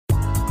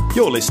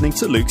You're listening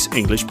to Luke's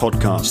English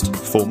Podcast.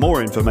 For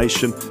more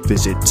information,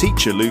 visit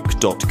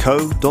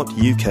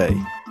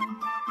teacherluke.co.uk.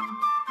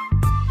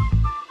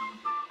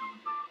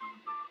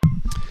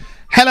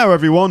 Hello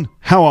everyone,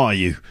 how are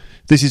you?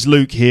 This is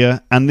Luke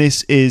here, and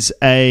this is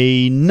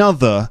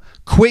another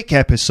quick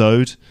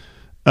episode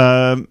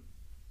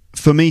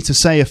for me to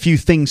say a few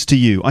things to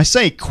you. I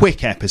say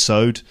quick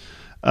episode.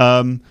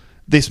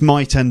 This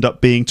might end up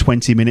being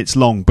 20 minutes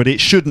long, but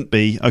it shouldn't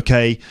be,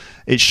 okay?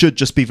 It should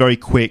just be very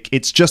quick.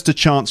 It's just a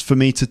chance for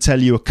me to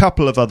tell you a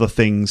couple of other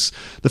things.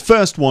 The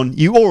first one,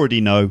 you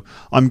already know,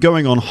 I'm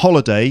going on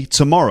holiday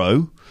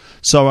tomorrow,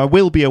 so I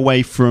will be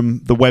away from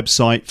the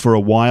website for a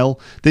while.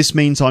 This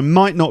means I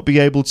might not be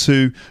able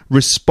to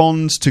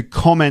respond to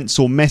comments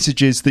or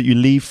messages that you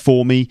leave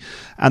for me,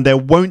 and there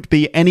won't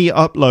be any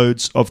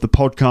uploads of the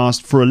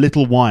podcast for a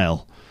little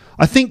while.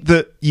 I think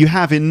that you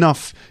have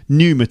enough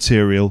new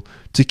material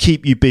to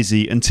keep you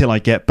busy until I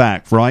get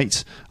back,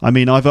 right? I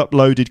mean, I've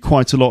uploaded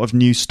quite a lot of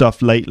new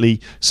stuff lately,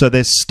 so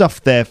there's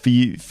stuff there for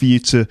you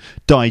to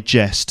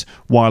digest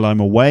while I'm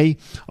away.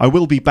 I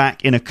will be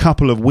back in a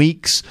couple of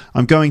weeks.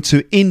 I'm going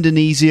to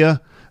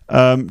Indonesia.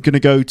 I'm going to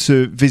go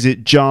to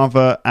visit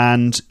Java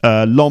and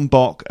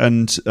Lombok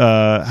and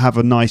have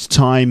a nice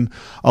time.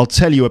 I'll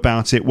tell you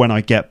about it when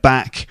I get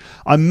back.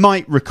 I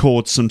might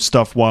record some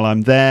stuff while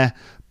I'm there,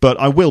 but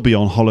I will be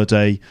on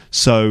holiday,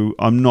 so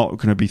I'm not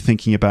going to be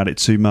thinking about it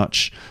too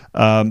much.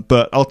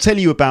 But I'll tell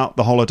you about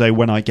the holiday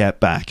when I get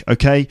back,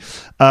 okay?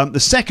 The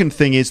second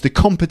thing is the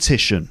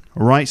competition,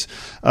 all right?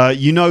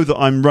 You know that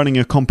I'm running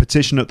a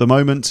competition at the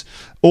moment.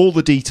 All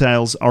the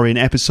details are in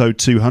episode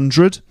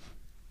 200.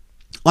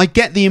 I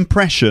get the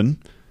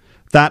impression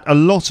that a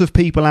lot of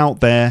people out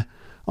there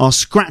are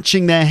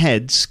scratching their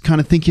heads, kind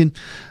of thinking,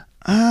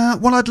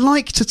 well, I'd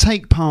like to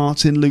take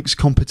part in Luke's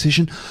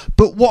competition,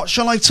 but what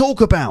shall I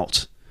talk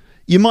about?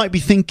 You might be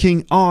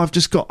thinking, I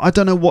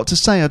don't know what to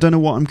say. I don't know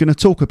what I'm going to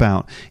talk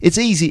about. It's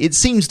easy. It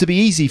seems to be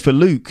easy for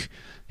Luke.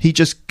 He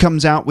just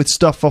comes out with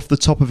stuff off the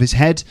top of his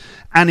head,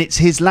 and it's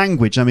his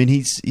language. I mean,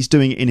 he's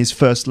doing it in his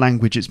first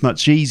language. It's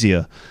much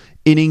easier.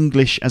 In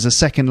English as a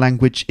second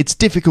language, it's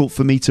difficult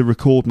for me to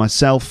record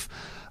myself.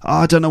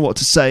 I don't know what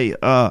to say.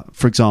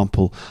 For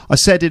example, I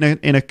said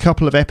in a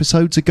couple of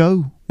episodes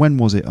ago, when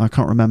was it? I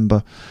can't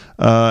remember.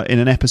 In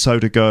an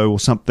episode ago or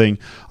something,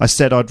 I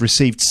said I'd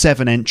received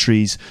 7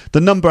 entries. The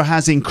number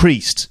has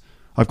increased.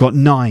 I've got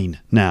 9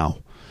 now.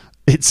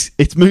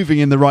 It's moving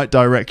in the right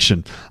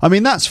direction. I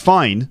mean, that's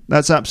fine.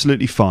 That's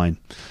absolutely fine.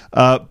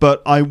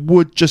 But I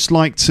would just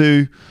like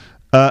to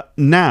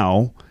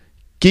now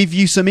give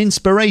you some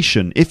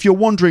inspiration. If you're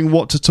wondering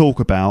what to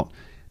talk about,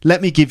 let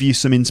me give you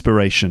some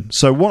inspiration.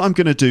 So what I'm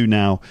going to do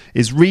now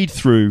is read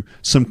through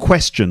some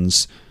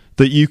questions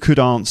that you could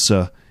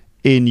answer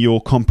in your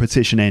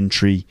competition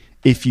entry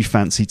if you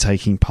fancy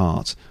taking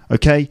part.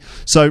 Okay?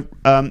 So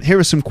here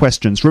are some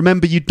questions.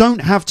 Remember, you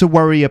don't have to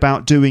worry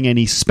about doing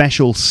any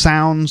special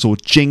sounds or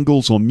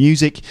jingles or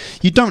music.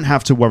 You don't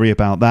have to worry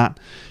about that.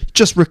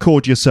 Just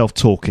record yourself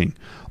talking.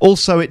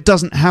 Also, it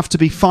doesn't have to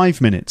be 5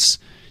 minutes.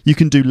 You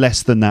can do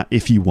less than that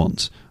if you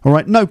want. All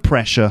right? No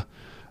pressure.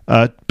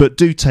 But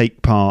do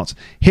take part.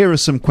 Here are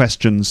some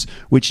questions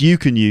which you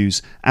can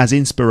use as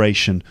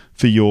inspiration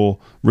for your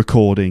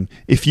recording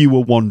if you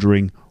were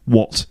wondering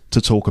what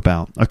to talk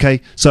about. Okay,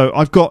 so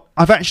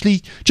I've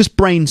actually just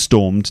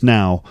brainstormed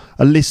now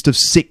a list of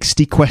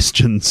 60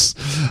 questions,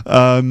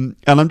 and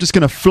I'm just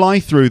going to fly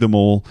through them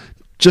all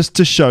just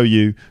to show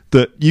you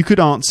that you could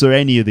answer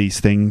any of these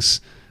things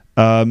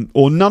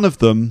or none of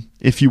them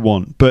if you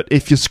want. But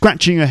if you're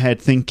scratching your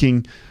head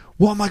thinking,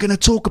 what am I going to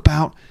talk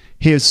about?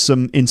 Here's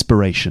some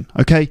inspiration,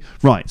 okay?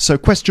 Right, so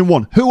question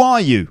 1. Who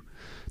are you?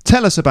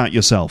 Tell us about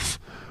yourself.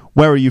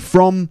 Where are you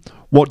from?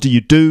 What do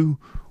you do?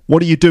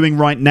 What are you doing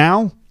right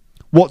now?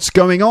 What's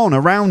going on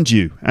around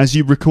you as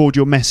you record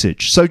your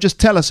message? So just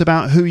tell us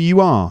about who you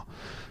are.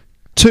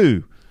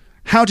 2.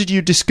 How did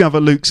you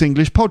discover Luke's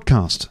English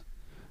Podcast?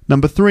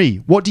 Number 3.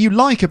 What do you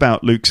like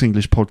about Luke's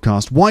English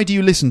Podcast? Why do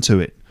you listen to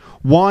it?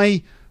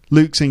 Why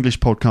Luke's English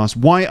Podcast?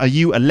 Why are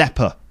you a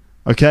leper?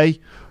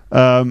 Okay?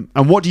 And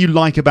what do you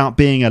like about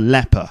being a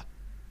leper?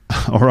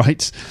 All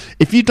right.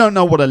 If you don't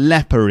know what a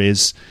leper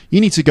is, you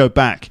need to go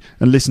back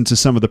and listen to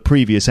some of the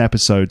previous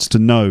episodes to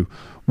know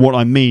what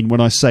I mean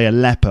when I say a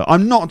leper.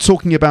 I'm not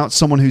talking about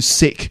someone who's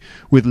sick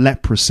with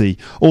leprosy,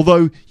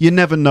 although you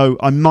never know,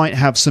 I might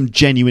have some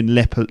genuine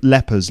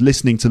lepers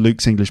listening to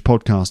Luke's English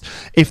Podcast.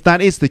 If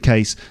that is the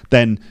case,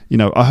 then,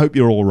 I hope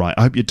you're all right.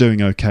 I hope you're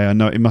doing okay. I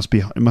know it must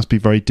be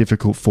very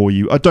difficult for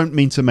you. I don't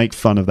mean to make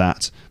fun of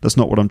that. That's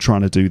not what I'm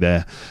trying to do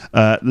there.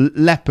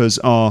 Lepers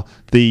are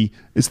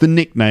it's the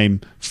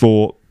nickname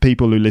for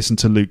people who listen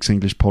to Luke's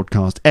English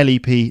Podcast.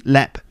 LEP,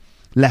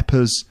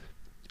 lepers.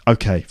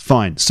 Okay,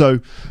 fine. So,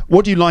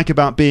 what do you like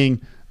about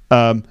being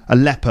a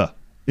leper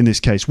in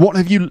this case? What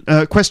have you?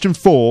 Question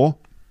 4.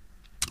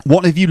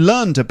 What have you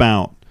learned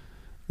about?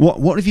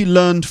 What have you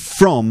learned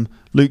from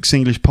Luke's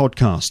English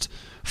Podcast?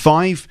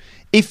 5.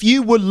 If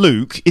you were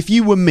Luke, if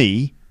you were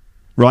me,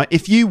 right?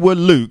 If you were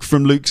Luke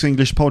from Luke's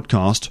English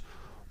Podcast,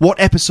 what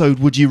episode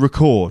would you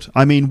record?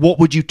 I mean, what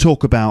would you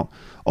talk about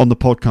on the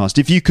podcast?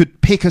 If you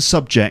could pick a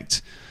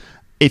subject,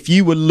 if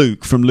you were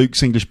Luke from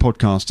Luke's English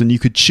Podcast and you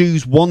could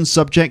choose one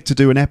subject to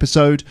do an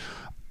episode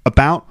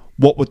about,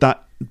 what would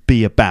that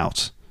be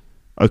about?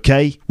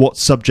 Okay, what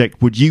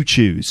subject would you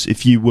choose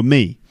if you were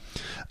me?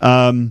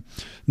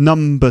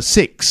 Number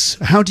 6,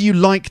 how do you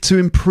like to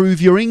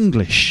improve your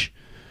English?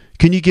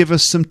 Can you give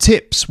us some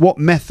tips? What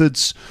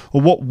methods or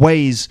what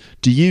ways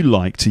do you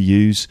like to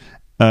use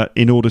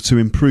in order to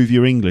improve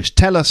your English?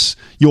 Tell us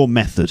your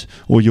method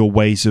or your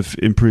ways of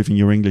improving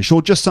your English,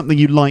 or just something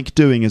you like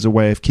doing as a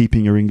way of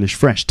keeping your English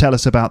fresh. Tell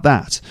us about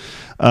that.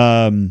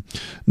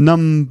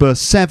 Number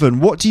 7,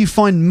 what do you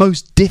find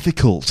most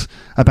difficult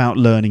about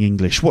learning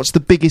English? What's the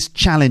biggest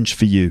challenge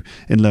for you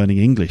in learning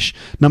English?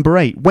 Number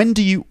 8, when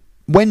do you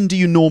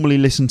normally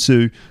listen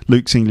to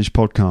Luke's English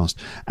Podcast?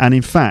 And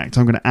in fact,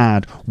 I'm going to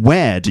add,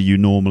 where do you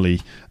normally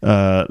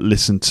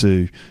listen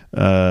to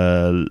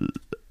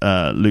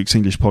Luke's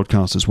English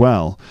Podcast as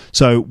well?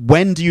 So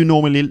when do you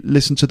normally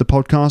listen to the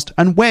podcast,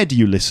 and where do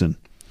you listen?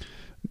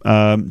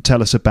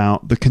 Tell us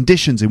about the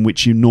conditions in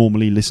which you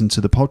normally listen to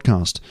the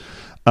podcast.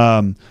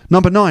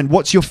 Number 9,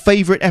 what's your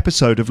favourite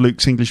episode of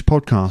Luke's English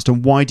Podcast,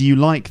 and why do you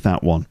like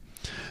that one?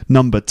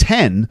 Number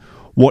 10,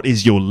 what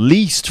is your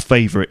least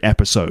favourite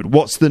episode?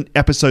 What's the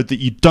episode that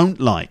you don't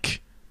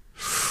like?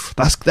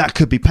 That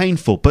could be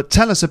painful, but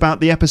tell us about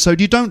the episode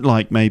you don't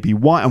like, maybe.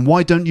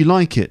 Why don't you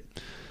like it?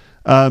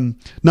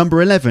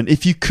 Number 11,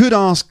 if you could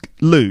ask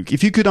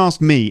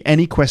me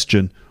any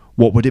question,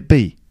 what would it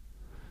be?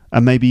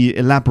 And maybe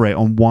elaborate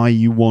on why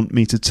you want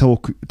me to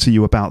talk to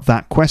you about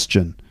that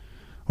question.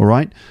 All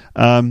right?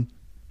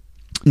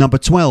 Number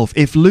 12,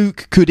 if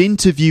Luke could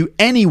interview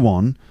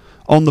anyone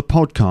on the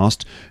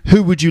podcast,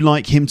 who would you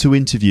like him to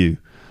interview?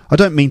 I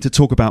don't mean to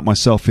talk about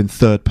myself in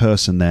third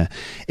person there.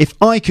 If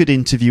I could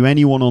interview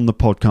anyone on the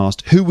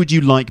podcast, who would you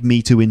like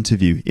me to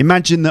interview?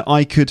 Imagine that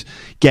I could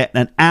get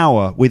an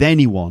hour with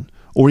anyone,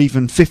 or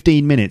even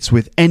 15 minutes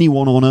with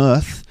anyone on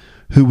earth.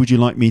 Who would you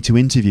like me to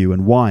interview,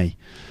 and why?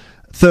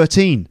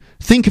 13,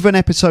 think of an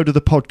episode of the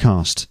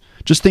podcast.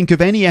 Just think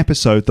of any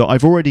episode that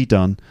I've already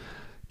done.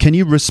 Can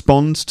you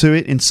respond to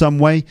it in some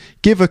way?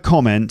 Give a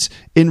comment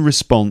in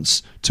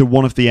response to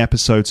one of the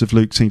episodes of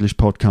Luke's English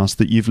Podcast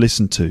that you've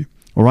listened to.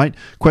 All right?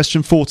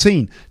 Question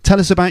 14. Tell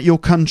us about your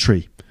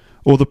country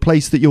or the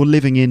place that you're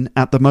living in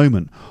at the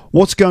moment.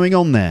 What's going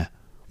on there?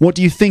 What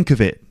do you think of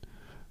it?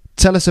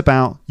 Tell us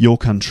about your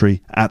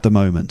country at the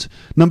moment.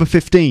 Number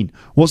 15.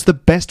 What's the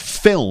best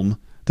film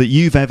that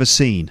you've ever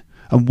seen,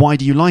 and why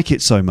do you like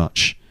it so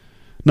much?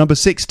 Number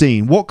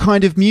 16. What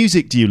kind of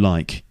music do you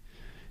like?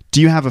 Do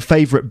you have a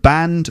favourite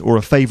band or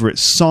a favourite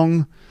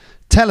song?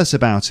 Tell us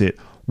about it.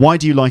 Why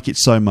do you like it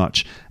so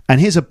much? And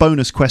here's a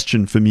bonus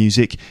question for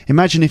music.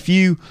 Imagine if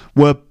you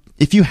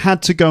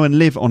had to go and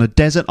live on a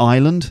desert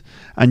island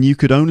and you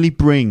could only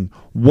bring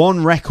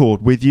one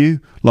record with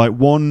you, like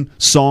one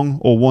song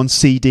or one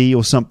CD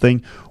or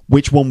something.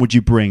 Which one would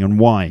you bring, and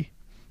why?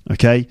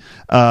 Okay.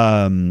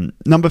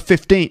 Number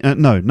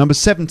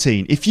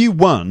 17. If you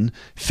won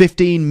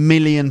 £15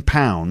 million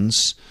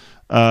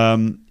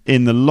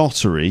in the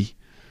lottery,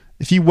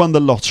 if you won the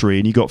lottery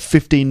and you got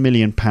 £15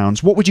 million,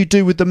 what would you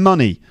do with the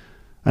money?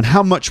 And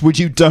how much would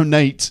you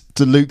donate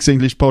to Luke's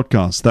English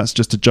Podcast? That's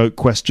just a joke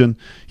question.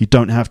 You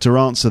don't have to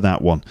answer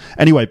that one.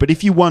 Anyway, but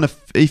if you won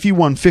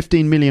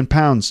 £15 million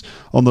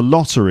on the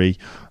lottery,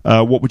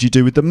 what would you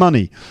do with the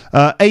money?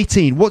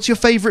 18. What's your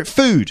favourite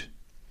food?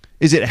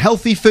 Is it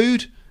healthy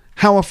food?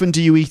 How often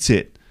do you eat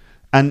it?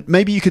 And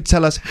maybe you could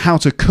tell us how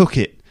to cook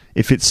it.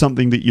 If it's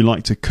something that you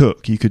like to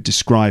cook, you could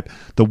describe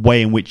the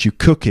way in which you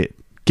cook it.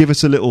 Give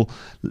us a little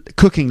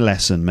cooking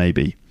lesson,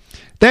 maybe.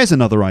 There's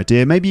another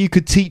idea. Maybe you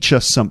could teach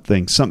us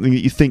something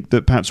that you think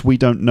that perhaps we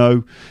don't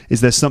know.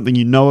 Is there something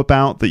you know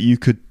about that you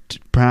could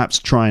perhaps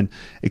try and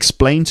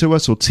explain to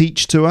us or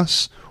teach to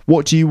us?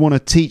 What do you want to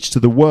teach to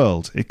the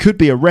world? It could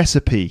be a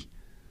recipe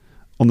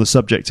on the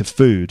subject of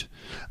food.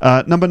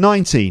 Number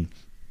 19.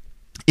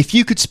 If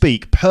you could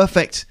speak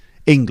perfect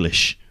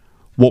English,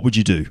 what would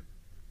you do?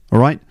 All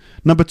right.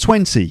 Number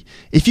 20.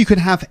 If you could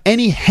have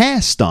any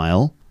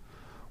hairstyle,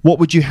 what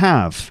would you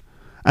have?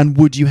 And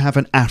would you have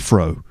an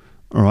afro?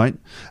 All right.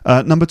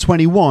 Number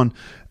 21.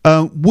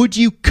 Would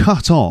you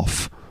cut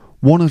off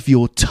one of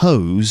your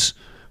toes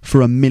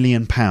for £1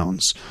 million?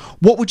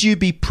 What would you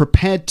be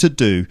prepared to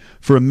do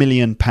for £1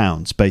 million,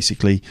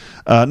 basically?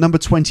 Number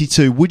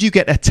 22. Would you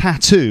get a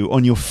tattoo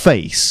on your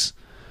face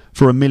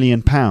for £1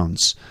 million?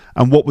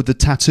 And what would the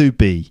tattoo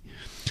be?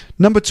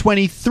 Number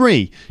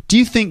 23. Do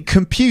you think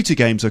computer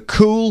games are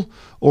cool,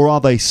 or are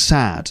they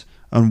sad,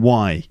 and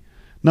why?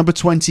 Number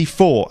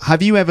 24.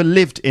 Have you ever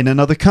lived in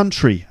another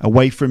country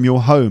away from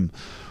your home?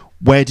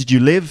 Where did you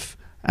live,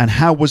 and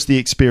how was the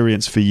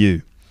experience for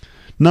you?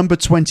 Number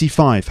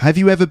 25. Have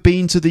you ever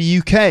been to the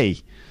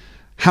UK?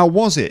 How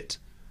was it?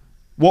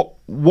 What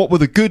were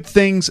the good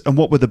things and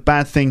what were the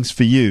bad things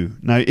for you?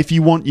 Now, if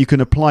you want, you can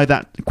apply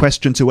that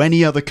question to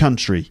any other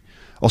country.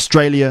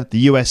 Australia, the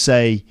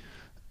USA,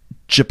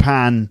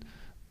 Japan,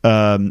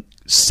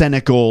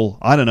 Senegal,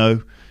 I don't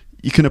know.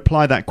 you can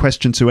apply that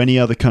question to any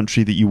other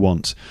country that you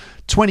want.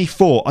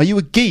 24. Are you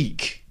a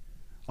geek?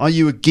 Are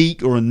you a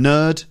geek or a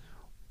nerd?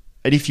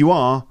 And if you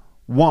are,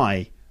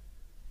 why?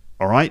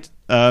 All right.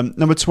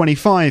 Number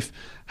 25.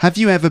 Have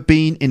you ever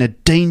been in a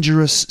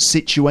dangerous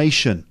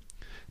situation?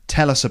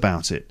 Tell us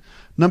about it.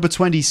 Number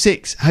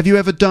 26. Have you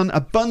ever done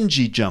a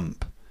bungee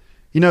jump?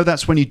 You know,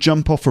 that's when you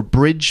jump off a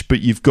bridge,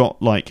 but you've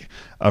got like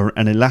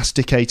an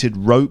elasticated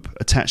rope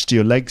attached to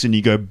your legs and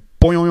you go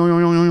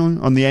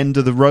boing on the end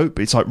of the rope.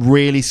 It's like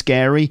really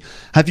scary.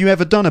 Have you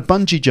ever done a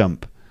bungee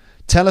jump?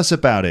 Tell us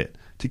about it.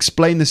 To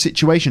explain the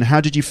situation. How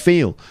did you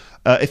feel?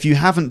 If you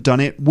haven't done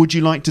it, would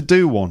you like to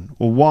do one,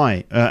 or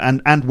why?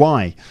 And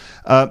why?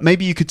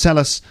 Maybe you could tell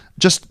us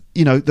just,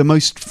 you know, the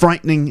most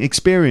frightening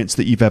experience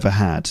that you've ever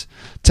had.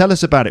 Tell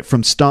us about it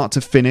from start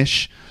to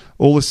finish,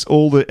 all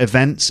the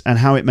events and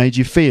how it made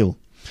you feel.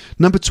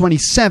 Number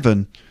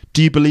 27.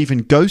 Do you believe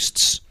in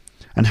ghosts?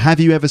 And have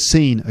you ever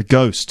seen a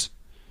ghost?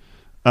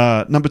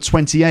 Number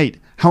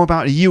 28. How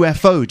about a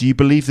UFO? Do you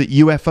believe that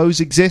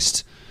UFOs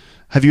exist?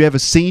 Have you ever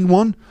seen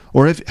one?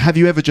 Or have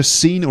you ever just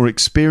seen or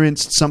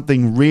experienced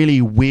something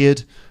really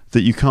weird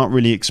that you can't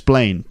really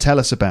explain? Tell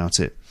us about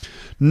it.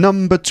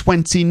 Number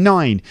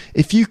 29.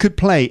 If you could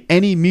play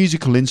any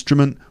musical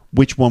instrument,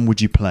 which one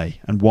would you play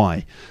and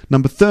why?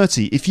 Number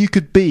 30. If you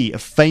could be a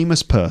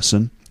famous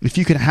person, if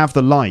you could have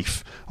the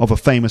life of a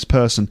famous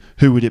person,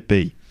 who would it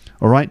be?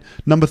 All right.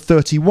 Number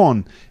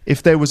 31.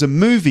 If there was a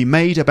movie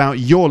made about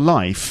your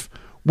life,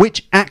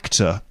 which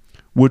actor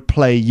would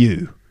play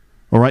you?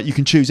 All right, you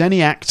can choose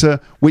any actor.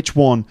 Which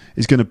one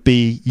is going to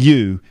be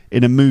you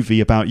in a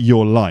movie about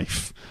your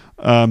life?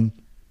 Number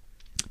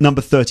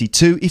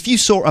 32. If you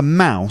saw a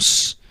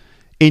mouse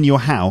in your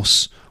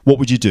house, what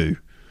would you do?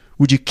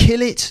 Would you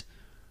kill it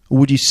or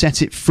would you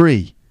set it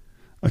free?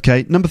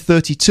 Okay. Number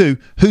 32.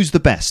 Who's the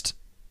best?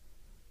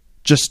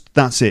 Just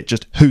that's it.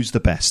 Just who's the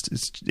best?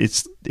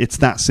 It's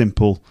that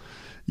simple.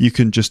 You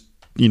can just,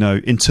 you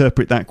know,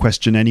 interpret that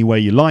question any way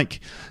you like.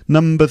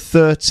 Number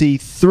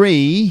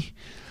 33.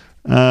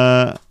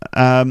 Do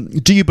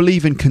you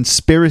believe in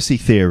conspiracy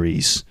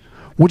theories?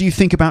 What do you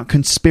think about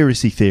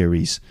conspiracy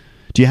theories?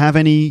 Do you have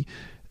any?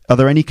 Are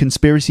there any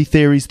conspiracy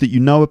theories that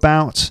you know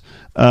about?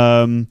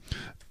 Can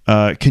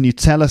you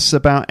tell us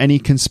about any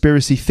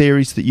conspiracy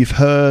theories that you've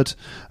heard?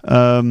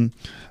 And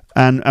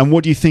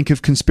what do you think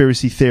of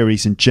conspiracy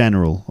theories in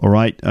general? All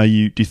right, do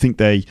you think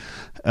they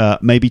they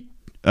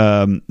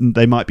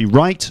might be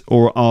right,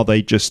 or are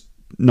they just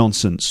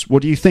nonsense?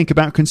 What do you think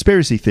about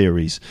conspiracy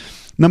theories?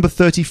 Number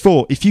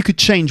 34. If you could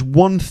change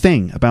one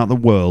thing about the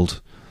world,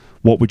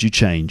 what would you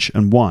change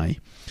and why?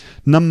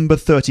 Number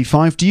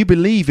 35. Do you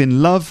believe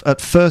in love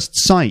at first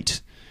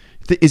sight?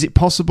 Is it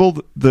possible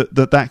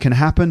that can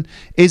happen?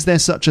 Is there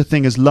such a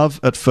thing as love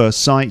at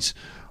first sight?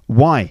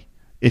 Why?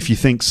 If you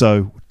think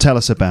so, tell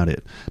us about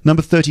it.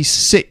 Number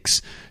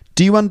 36.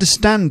 Do you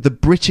understand the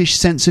British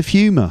sense of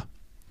humour?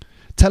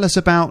 Tell us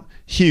about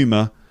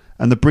humour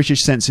and the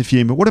British sense of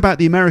humour. What about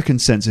the American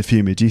sense of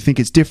humour? Do you think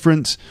it's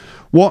different?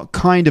 What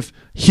kind of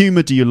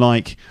humour do you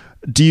like?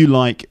 Do you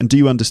like and do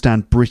you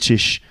understand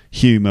British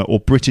humour or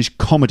British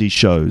comedy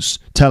shows?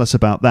 Tell us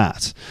about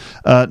that.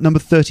 Number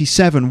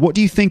 37. What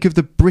do you think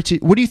of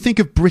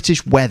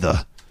British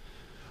weather?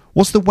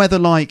 What's the weather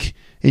like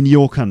in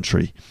your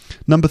country?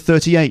 Number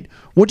 38.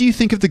 What do you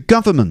think of the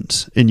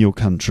government in your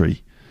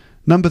country?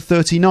 Number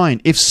 39.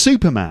 If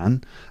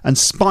Superman and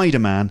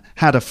Spider-Man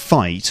had a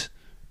fight,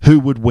 who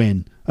would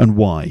win and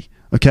why?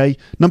 Okay.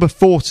 Number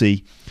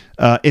 40.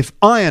 If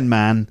Iron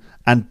Man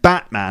and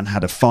Batman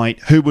had a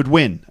fight, who would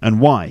win and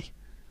why?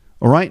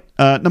 All right.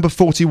 Number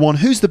 41.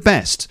 Who's the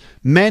best,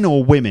 men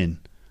or women,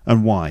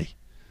 and why?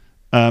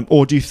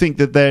 Or do you think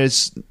that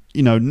there's,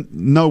 you know,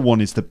 no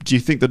one is the? Do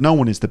you think that no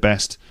one is the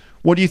best?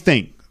 What do you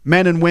think?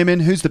 Men and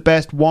women, who's the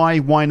best? Why?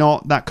 Why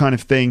not? That kind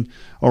of thing.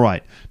 All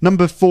right.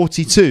 Number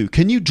 42.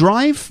 Can you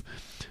drive?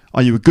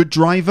 Are you a good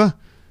driver?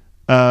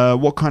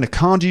 What kind of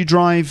car do you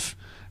drive?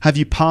 Have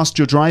you passed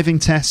your driving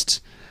test?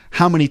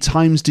 How many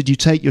times did you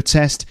take your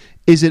test?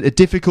 Is it a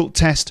difficult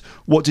test?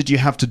 What did you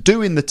have to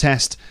do in the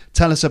test?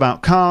 Tell us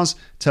about cars.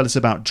 Tell us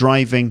about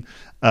driving.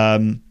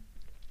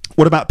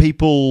 What about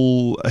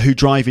people who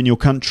drive in your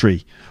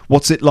country?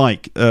 What's it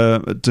like?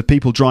 Do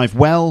people drive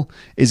well?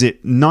 Is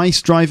it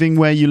nice driving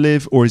where you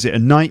live, or is it a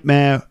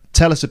nightmare?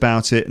 Tell us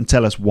about it and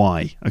tell us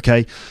why.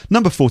 Okay.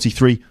 Number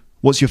 43.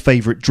 What's your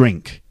favourite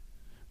drink?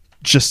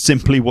 Just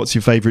simply, what's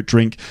your favourite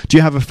drink? Do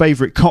you have a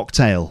favourite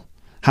cocktail?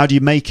 How do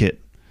you make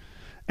it?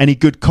 Any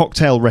good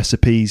cocktail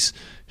recipes?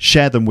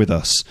 Share them with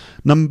us.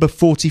 Number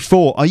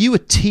 44. Are you a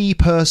tea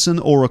person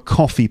or a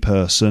coffee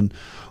person?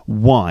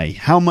 Why?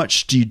 How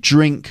much do you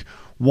drink?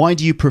 Why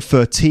do you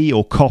prefer tea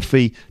or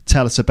coffee?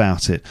 Tell us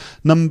about it.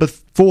 Number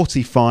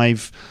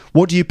 45.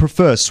 What do you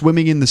prefer,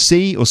 swimming in the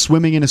sea or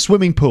swimming in a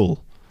swimming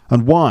pool?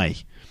 And why?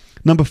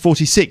 Number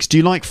 46. Do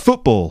you like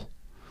football?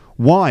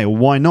 Why or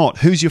why not?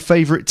 Who's your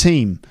favourite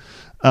team?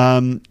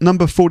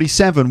 Number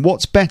 47.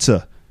 What's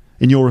better,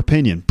 in your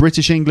opinion?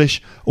 British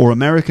English or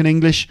American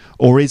English?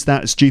 Or is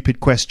that a stupid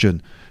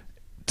question?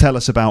 Tell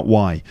us about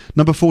why.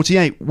 Number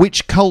 48.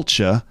 Which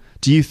culture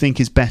do you think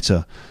is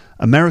better?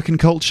 American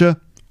culture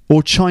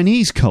or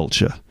Chinese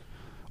culture?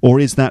 Or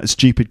is that a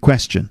stupid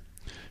question?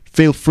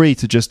 Feel free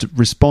to just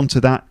respond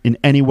to that in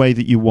any way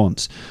that you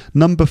want.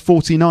 Number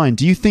 49,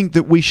 do you think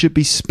that we should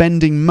be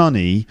spending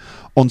money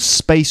on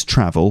space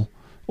travel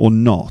or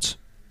not?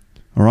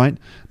 All right.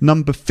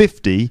 Number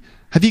 50,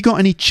 have you got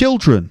any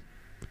children?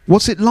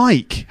 What's it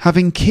like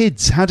having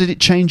kids? How did it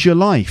change your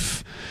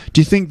life?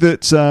 Do you think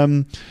that...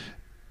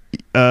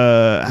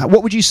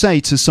 what would you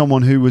say to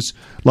someone who was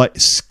like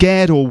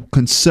scared or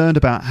concerned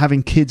about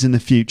having kids in the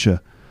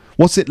future?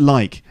 What's it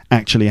like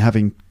actually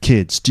having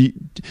kids?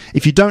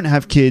 If you don't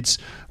have kids,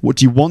 what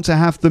do you want to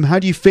have them? How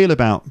do you feel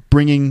about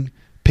bringing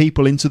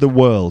people into the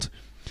world?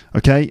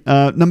 Okay,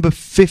 number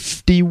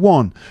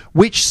 51.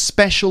 Which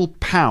special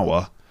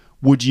power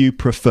would you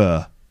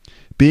prefer?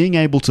 Being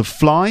able to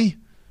fly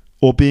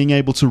or being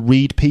able to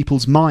read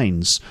people's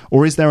minds?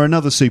 Or is there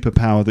another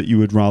superpower that you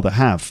would rather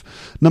have?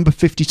 Number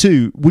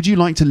 52. Would you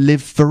like to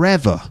live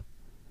forever?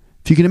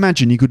 If you can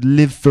imagine you could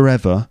live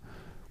forever,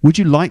 would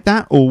you like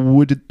that, or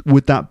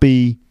would that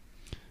be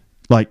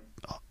like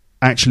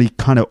actually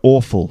kind of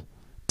awful?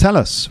 Tell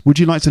us. Would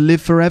you like to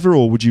live forever,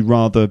 or would you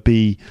rather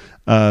be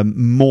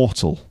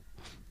mortal?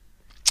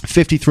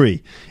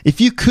 53.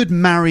 If you could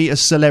marry a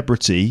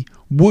celebrity,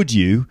 would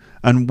you,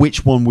 and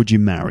which one would you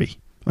marry?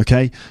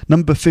 Okay.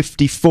 Number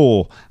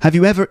 54. Have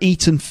you ever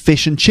eaten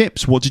fish and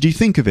chips? What did you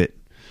think of it?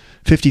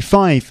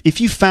 55. If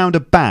you found a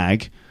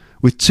bag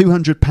with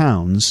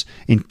 £200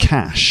 in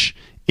cash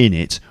in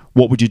it,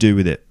 what would you do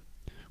with it?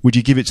 Would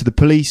you give it to the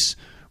police?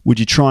 Would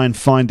you try and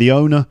find the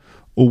owner?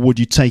 Or would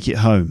you take it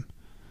home?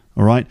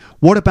 All right.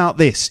 What about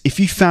this? If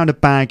you found a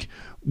bag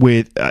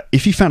with,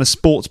 if you found a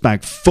sports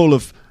bag full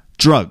of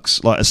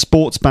drugs, like a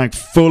sports bag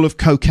full of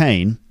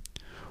cocaine,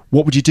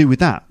 what would you do with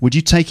that? Would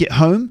you take it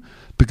home?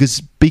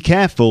 Because be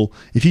careful,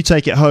 if you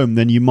take it home,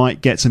 then you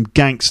might get some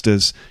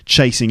gangsters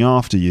chasing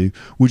after you.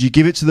 Would you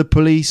give it to the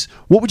police?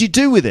 What would you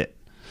do with it?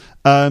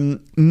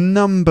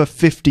 Number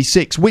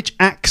 56. Which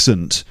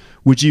accent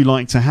would you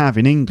like to have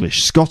in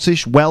English?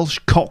 Scottish, Welsh,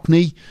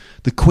 Cockney,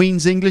 the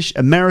Queen's English,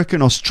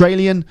 American,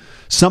 Australian,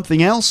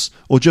 something else,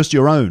 or just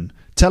your own?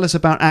 Tell us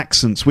about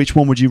accents. Which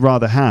one would you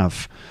rather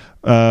have?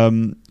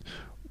 Who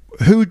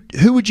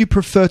would you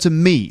prefer to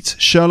meet?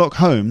 Sherlock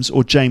Holmes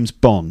or James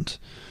Bond?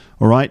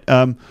 All right.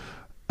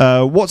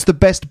 What's the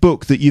best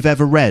book that you've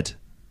ever read?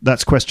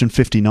 That's question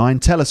 59.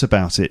 Tell us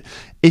about it.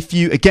 If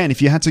you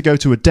had to go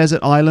to a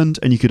desert island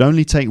and you could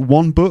only take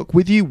one book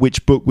with you,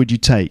 which book would you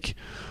take?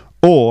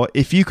 Or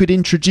if you could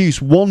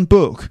introduce one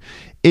book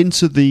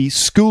into the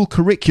school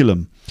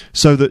curriculum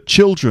so that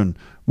children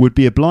would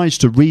be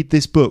obliged to read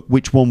this book,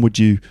 which one would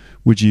you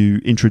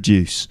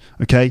introduce?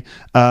 Okay.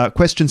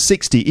 Question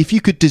 60. If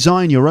you could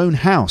design your own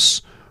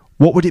house,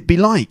 what would it be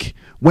like?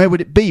 Where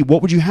would it be?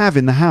 What would you have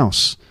in the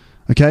house?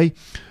 Okay.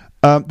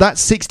 That's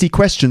 60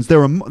 questions.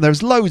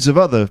 There's loads of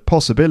other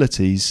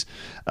possibilities.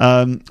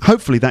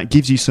 Hopefully that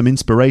gives you some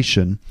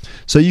inspiration.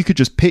 So you could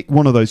just pick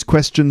one of those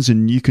questions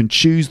and you can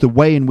choose the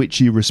way in which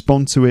you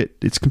respond to it.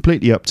 It's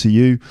completely up to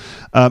you.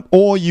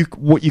 Or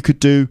what you could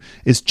do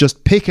is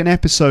just pick an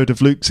episode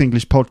of Luke's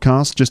English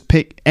Podcast. Just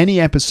pick any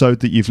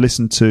episode that you've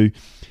listened to.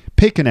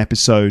 Pick an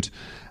episode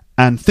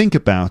and think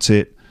about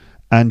it.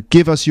 And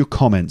give us your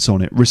comments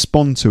on it.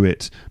 Respond to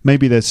it.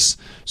 Maybe there's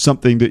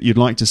something that you'd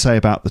like to say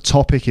about the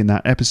topic in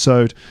that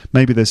episode.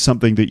 Maybe there's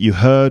something that you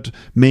heard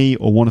me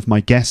or one of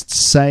my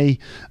guests say,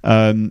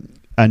 and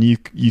you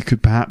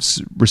could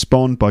perhaps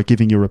respond by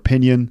giving your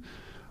opinion.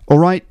 All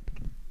right.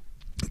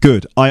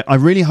 Good. I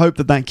really hope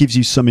that gives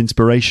you some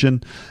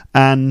inspiration.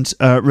 And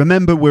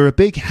remember, we're a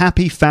big,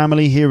 happy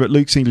family here at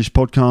Luke's English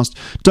Podcast.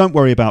 Don't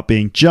worry about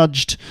being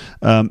judged.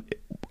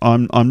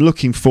 I'm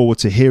looking forward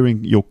to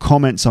hearing your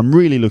comments. I'm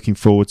really looking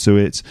forward to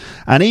it.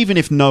 And even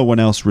if no one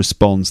else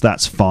responds,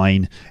 that's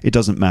fine. It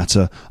doesn't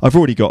matter. I've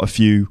already got a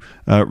few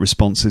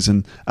responses,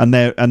 and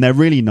they're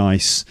really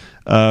nice.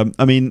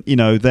 I mean, you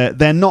know,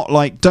 they're not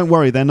like, don't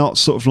worry, they're not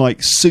sort of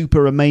like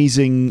super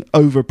amazing,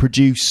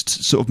 overproduced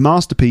sort of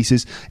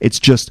masterpieces. It's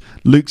just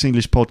Luke's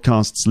English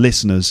Podcast's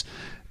listeners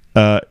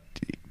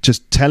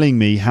just telling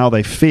me how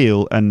they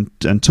feel and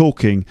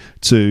talking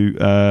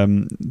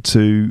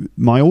to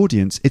my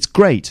audience. It's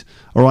great.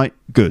 All right,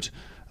 good.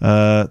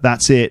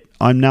 That's it.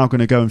 I'm now going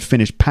to go and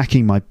finish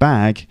packing my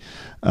bag,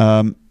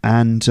 and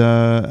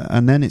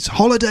then it's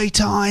holiday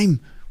time.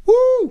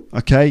 Woo!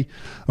 Okay.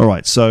 All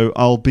right. So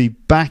I'll be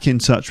back in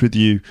touch with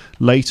you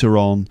later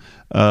on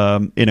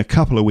in a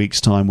couple of weeks'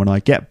 time when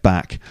I get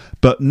back.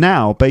 But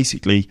now,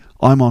 basically,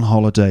 I'm on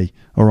holiday.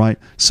 All right.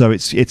 So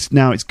it's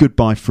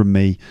goodbye from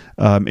me.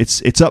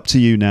 It's up to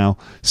you now.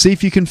 See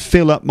if you can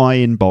fill up my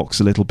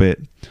inbox a little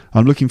bit.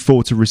 I'm looking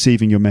forward to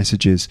receiving your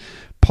messages.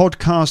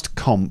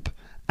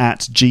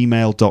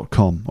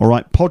 podcastcomp@gmail.com. All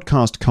right.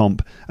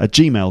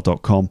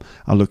 podcastcomp@gmail.com.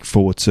 I look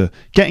forward to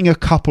getting a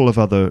couple of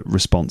other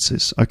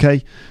responses.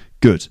 Okay.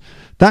 Good.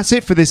 That's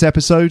it for this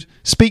episode.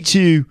 Speak to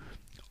you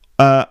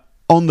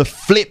on the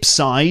flip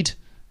side,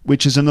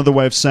 which is another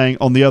way of saying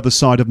on the other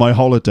side of my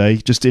holiday,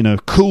 just in a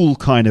cool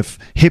kind of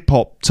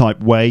hip-hop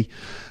type way.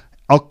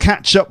 I'll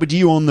catch up with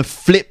you on the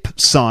flip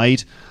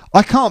side.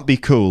 I can't be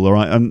cool, all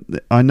right?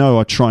 I know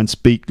I try and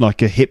speak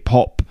like a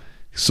hip-hop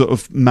sort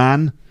of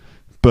man,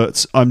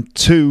 but I'm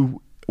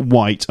too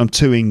white, I'm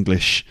too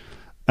English,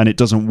 and it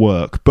doesn't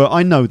work. But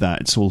I know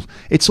that.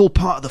 It's all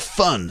part of the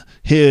fun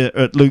here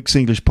at Luke's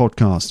English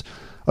Podcast.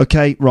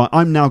 Okay, right,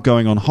 I'm now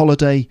going on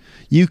holiday.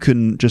 You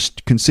can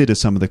just consider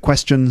some of the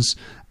questions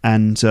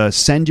and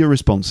send your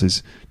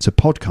responses to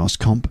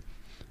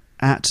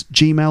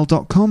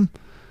podcastcomp@gmail.com.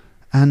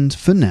 And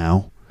for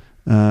now,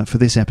 for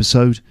this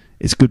episode,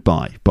 it's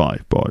goodbye. Bye.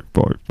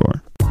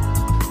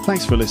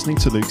 Thanks for listening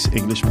to Luke's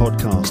English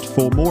Podcast.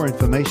 For more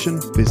information,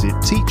 visit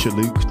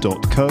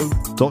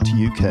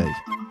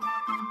teacherluke.co.uk.